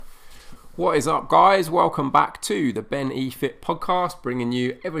What is up, guys? Welcome back to the Ben E Fit podcast, bringing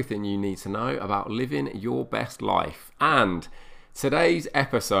you everything you need to know about living your best life. And today's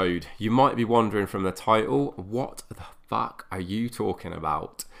episode, you might be wondering from the title, what the fuck are you talking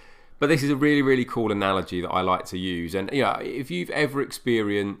about? But this is a really, really cool analogy that I like to use. And if you've ever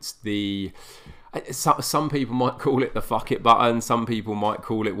experienced some people might call it the fuck it button, some people might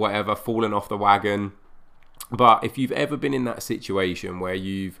call it whatever, falling off the wagon. But if you've ever been in that situation where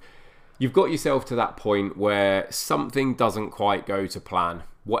you've got yourself to that point where something doesn't quite go to plan,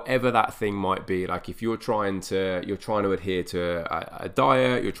 whatever that thing might be. Like if you're trying to adhere to a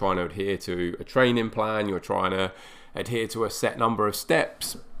diet, you're trying to adhere to a training plan, you're trying to adhere to a set number of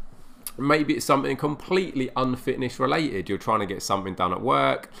steps. Maybe it's something completely unfitness related. You're trying to get something done at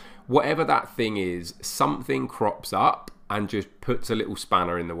work. Whatever that thing is, something crops up and just puts a little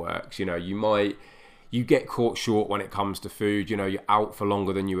spanner in the works. You get caught short when it comes to food. You're out for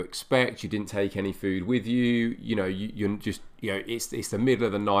longer than you expect. You didn't take any food with you. It's the middle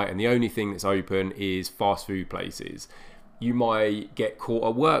of the night and the only thing that's open is fast food places. You might get caught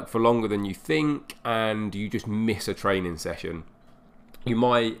at work for longer than you think and you just miss a training session. You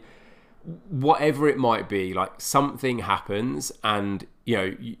might, whatever it might be, like something happens and,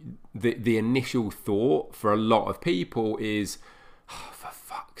 the initial thought for a lot of people is, for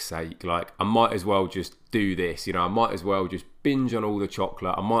fuck's sake, like I might as well just do this, I might as well just binge on all the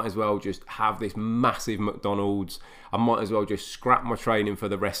chocolate, I might as well just have this massive McDonald's, I might as well just scrap my training for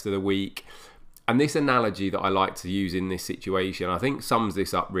the rest of the week. And this analogy that I like to use in this situation, I think sums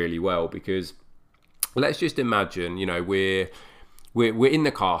this up really well, because let's just imagine, we're in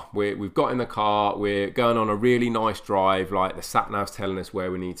the car, we've got in the car, we're going on a really nice drive, like the sat nav's telling us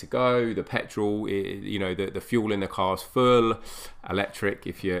where we need to go, the petrol, the fuel in the car's full, electric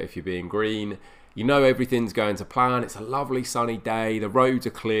if you're being green, everything's going to plan, it's a lovely sunny day, the roads are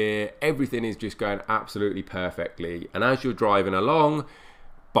clear, everything is just going absolutely perfectly, and as you're driving along,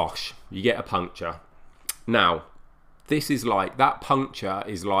 bosh, you get a puncture. Now, that puncture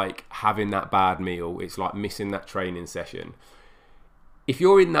is like having that bad meal, it's like missing that training session. If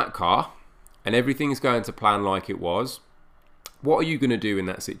you're in that car and everything's going to plan like it was, what are you going to do in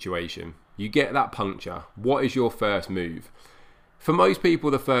that situation? You get that puncture. What is your first move? For most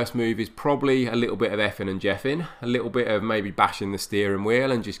people, the first move is probably a little bit of effing and jeffing, a little bit of maybe bashing the steering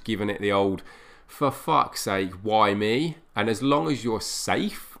wheel and just giving it the old, for fuck's sake, why me? And as long as you're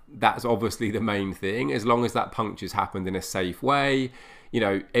safe, that's obviously the main thing. As long as that puncture's happened in a safe way,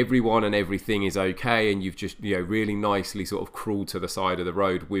 everyone and everything is okay, and you've just, really nicely sort of crawled to the side of the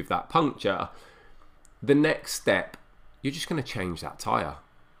road with that puncture, the next step, you're just going to change that tyre.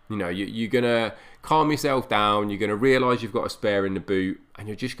 You're going to calm yourself down, you're going to realise you've got a spare in the boot, and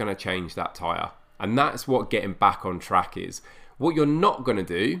you're just going to change that tyre. And that's what getting back on track is. What you're not going to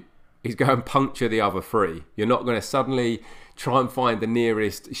do is go and puncture the other three. You're not going to suddenly try and find the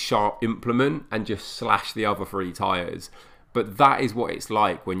nearest sharp implement and just slash the other three tyres. But that is what it's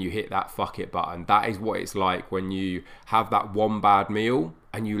like when you hit that fuck it button. That is what it's like when you have that one bad meal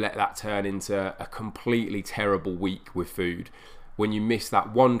and you let that turn into a completely terrible week with food. When you miss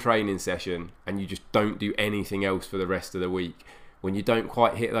that one training session and you just don't do anything else for the rest of the week. When you don't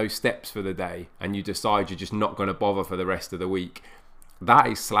quite hit those steps for the day and you decide you're just not going to bother for the rest of the week. That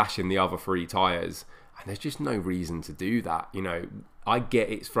is slashing the other three tyres. And there's just no reason to do that. I get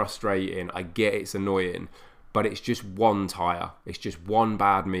it's frustrating. I get it's annoying. But it's just one tyre, it's just one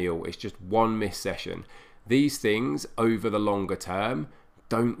bad meal, it's just one missed session. These things over the longer term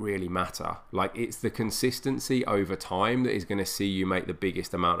don't really matter. Like, it's the consistency over time that is going to see you make the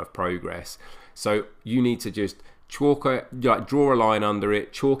biggest amount of progress. So you need to just draw a line under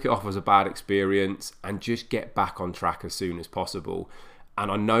it, chalk it off as a bad experience, and just get back on track as soon as possible.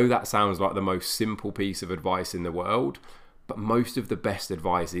 And I know that sounds like the most simple piece of advice in the world, but most of the best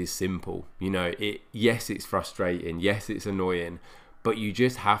advice is simple. Yes, it's frustrating. Yes, it's annoying, but you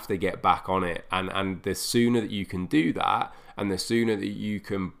just have to get back on it. And the sooner that you can do that, and the sooner that you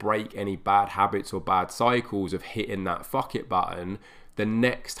can break any bad habits or bad cycles of hitting that fuck it button, the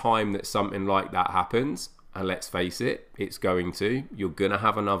next time that something like that happens, and let's face it, it's going to, you're going to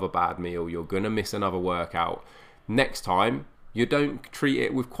have another bad meal. You're going to miss another workout. Next time, you don't treat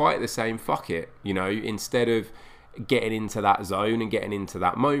it with quite the same fuck it. Instead of getting into that zone and getting into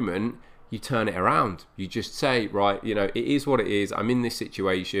that moment, you turn it around. You just say, right, it is what it is. I'm in this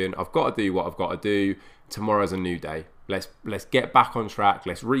situation. I've got to do what I've got to do. Tomorrow's a new day. Let's get back on track.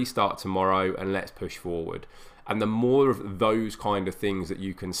 Let's restart tomorrow and let's push forward. And the more of those kind of things that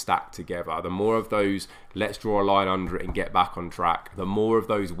you can stack together, the more of those let's draw a line under it and get back on track, the more of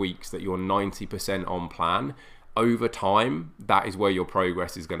those weeks that you're 90% on plan, over time, that is where your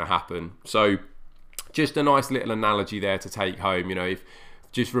progress is going to happen. So just a nice little analogy there to take home. You know, if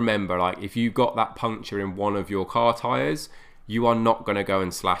just remember, like, if you've got that puncture in one of your car tires, you are not going to go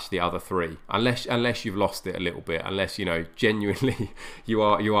and slash the other three unless you've lost it a little bit, unless, you know, genuinely you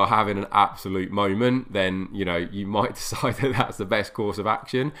are having an absolute moment. Then, you know, you might decide that that's the best course of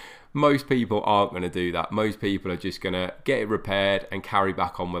action. Most people aren't going to do that. Most people are just going to get it repaired and carry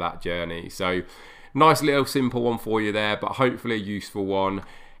back on with that journey. So nice little simple one for you there, but hopefully a useful one.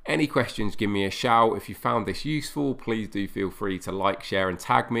 Any questions, give me a shout. If you found this useful, please do feel free to like, share and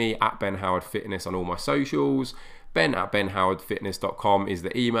tag me at Ben Howard Fitness on all my socials. ben@benhowardfitness.com is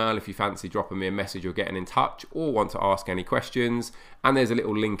the email if you fancy dropping me a message or getting in touch or want to ask any questions. And there's a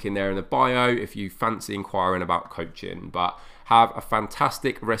little link in there in the bio if you fancy inquiring about coaching. But have a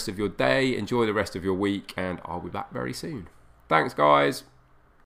fantastic rest of your day. Enjoy the rest of your week, and I'll be back very soon. Thanks, guys.